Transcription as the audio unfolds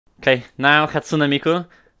Okay, now Hatsune Miku.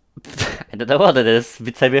 I don't know what it is.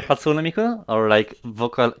 Beat Saber Hatsune Miku? Or like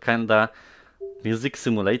vocal kinda music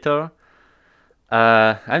simulator?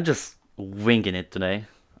 I'm just winging it today.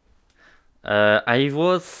 I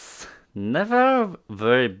was never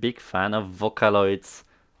very big fan of Vocaloids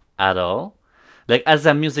at all. Like as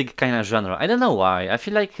a music kind of genre. I don't know why. I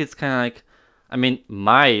feel like it's kind of like, I mean,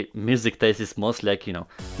 my music taste is mostly like, you know,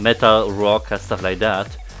 metal, rock, and stuff like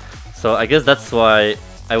that. So I guess that's why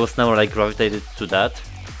I was never like gravitated to that.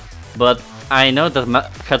 But I know that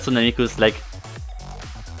Hatsune Miku is like,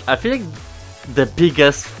 I feel like the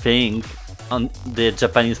biggest thing on the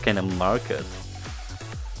Japanese kind of market.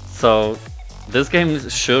 So this game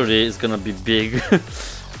surely is gonna be big,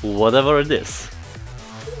 whatever it is.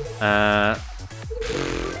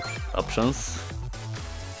 Options.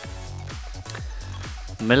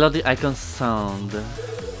 Melody icon sound.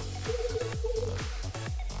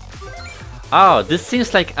 Oh, this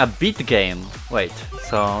seems like a beat game. Wait,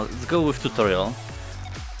 so let's go with tutorial.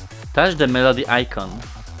 Touch the melody icon.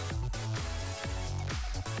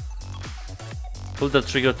 Pull the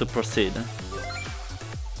trigger to proceed.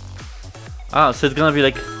 Ah, so it's gonna be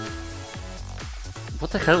like...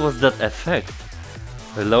 What the hell was that effect?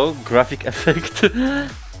 A low graphic effect?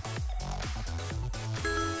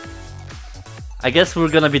 I guess we're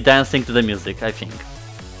gonna be dancing to the music, I think.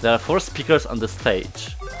 There are 4 speakers on the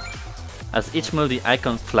stage. As each melody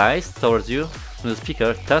icon flies towards you, the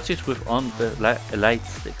speaker, touch it with on the light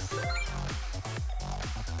sticks.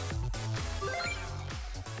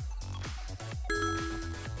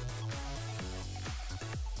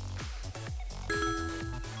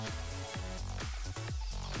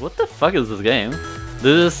 What the fuck is this game?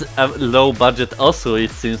 This is a low budget also,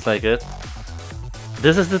 it seems like it.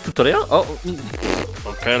 This is the tutorial? Oh,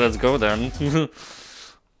 okay, let's go then.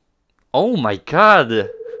 Oh my god!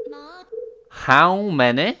 How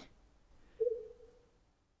many?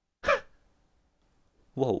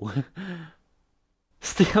 Whoa.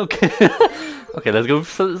 Still okay. Okay, let's go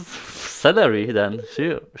with celery then.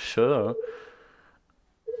 Sure.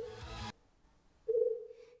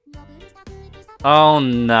 Oh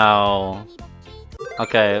no.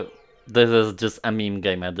 Okay, this is just a meme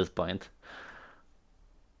game at this point.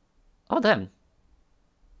 Oh damn.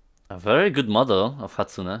 A very good model of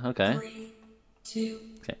Hatsune, okay. 3, 2,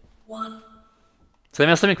 okay. 1. So I'm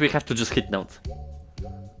assuming we have to just hit note.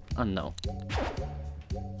 Oh no.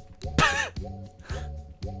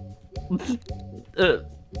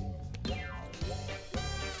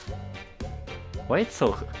 Why it's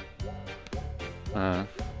so...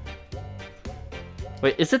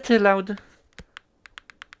 Wait, is it too loud?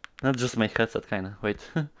 Not just my headset, kinda. Wait.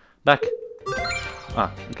 Back.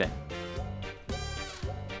 Ah, okay.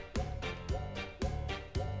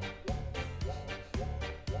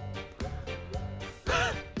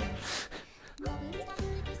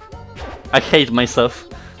 I hate myself.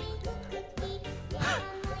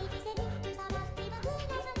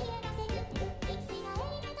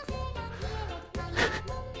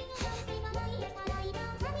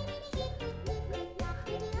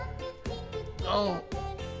 Oh.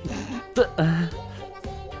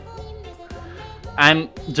 I'm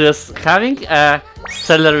just having a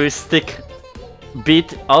celery stick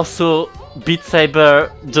beat, also Beat Saber,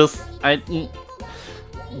 just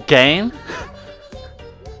game.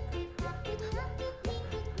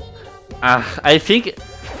 I think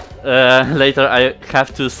later I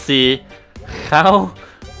have to see how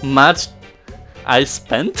much I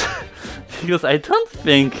spent because I don't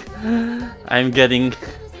think I'm getting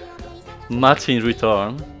much in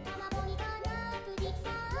return.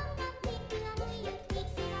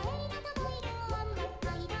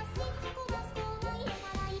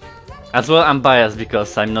 As well, I'm biased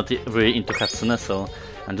because I'm not really into Hatsune, so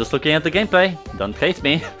I'm just looking at the gameplay. Don't hate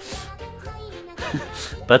me.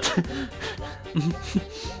 But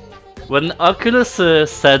when Oculus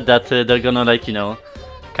said that they're gonna, like, you know,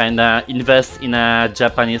 kinda invest in a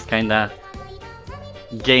Japanese kinda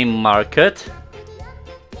game market,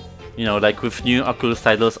 you know, like with new Oculus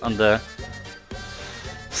titles on the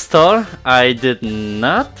store, I did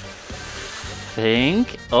not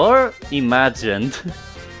think or imagined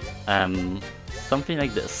something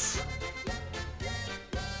like this.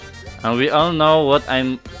 And we all know what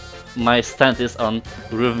my stand is on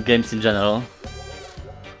rhythm games in general.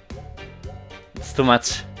 It's too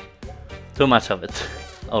much of it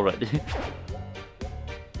already.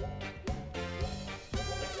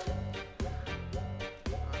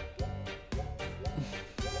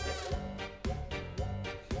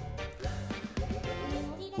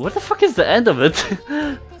 What the fuck is the end of it?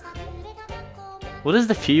 What is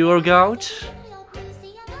the fever gouge?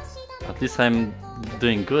 At least I'm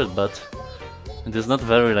doing good, but it is not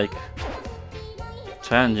very like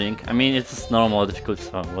challenging. I mean, it's normal difficulty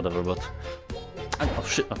or whatever, but oh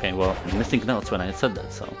shit. Okay, well, I'm missing notes when I said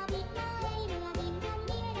that, so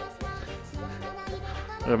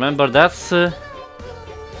remember that's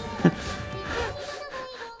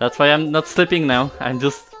that's why I'm not sleeping now. I'm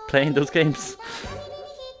just playing those games.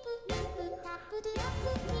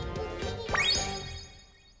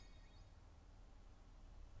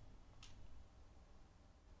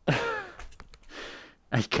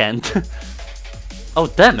 I can't. Oh,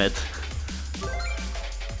 damn it.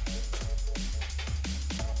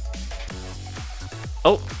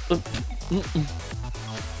 Oh.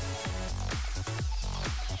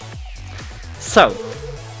 So,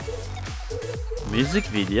 music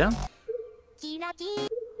video.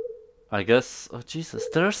 I guess. Oh Jesus,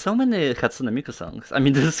 there are so many Hatsune Miku songs. I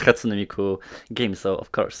mean, this is Hatsune Miku game, so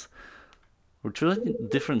of course. We're choosing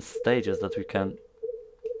different stages that we can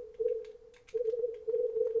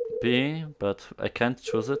be, but I can't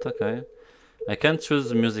choose it. Okay, I can't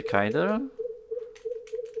choose music either.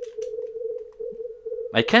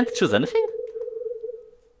 I can't choose anything?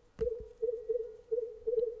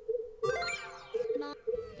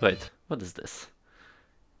 Wait, what is this?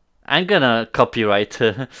 I'm gonna copyright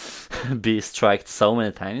be striked so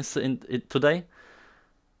many times in today.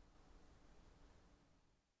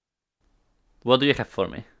 What do you have for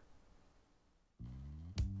me?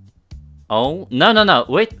 Oh, no,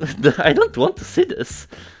 wait, I don't want to see this.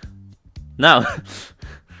 No.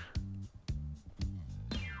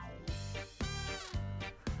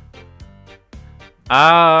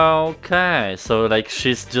 Okay, so like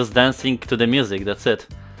she's just dancing to the music, that's it.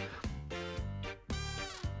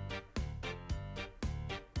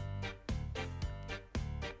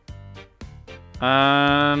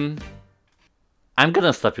 I'm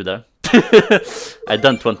gonna stop you there. I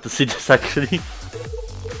don't want to see this actually.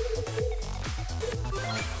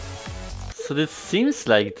 So this seems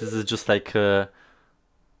like this is just like a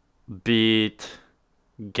beat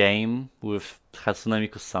game with Hatsune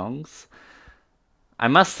Miku songs. I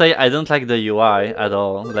must say I don't like the UI at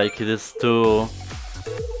all. Like it is too,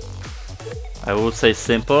 I would say,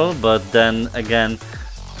 simple, but then again,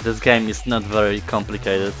 this game is not very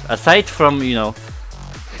complicated. Aside from, you know,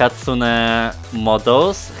 Hatsune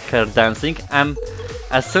models, her dancing, I'm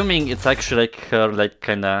assuming it's actually like her like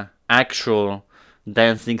kinda actual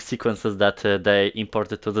dancing sequences that they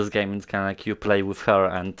imported to this game. It's kinda like you play with her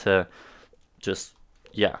and just,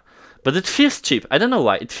 yeah. But it feels cheap. I don't know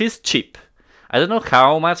why. It feels cheap. I don't know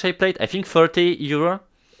how much I played. I think 30 euro.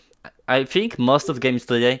 I think most of the games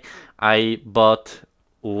today I bought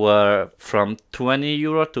were from 20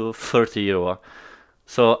 euro to 30 euro.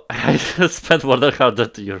 So I spent more than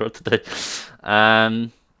 100 euro today.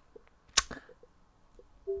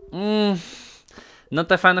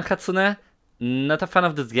 Not a fan of Hatsune, not a fan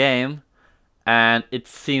of this game, and it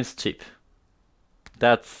seems cheap.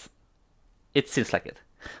 It seems like it.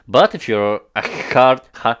 But if you're a hardcore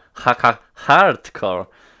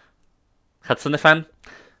Hatsune fan,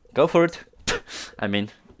 go for it. I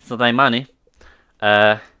mean, it's not my money.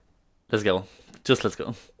 Let's go. Just let's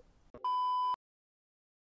go.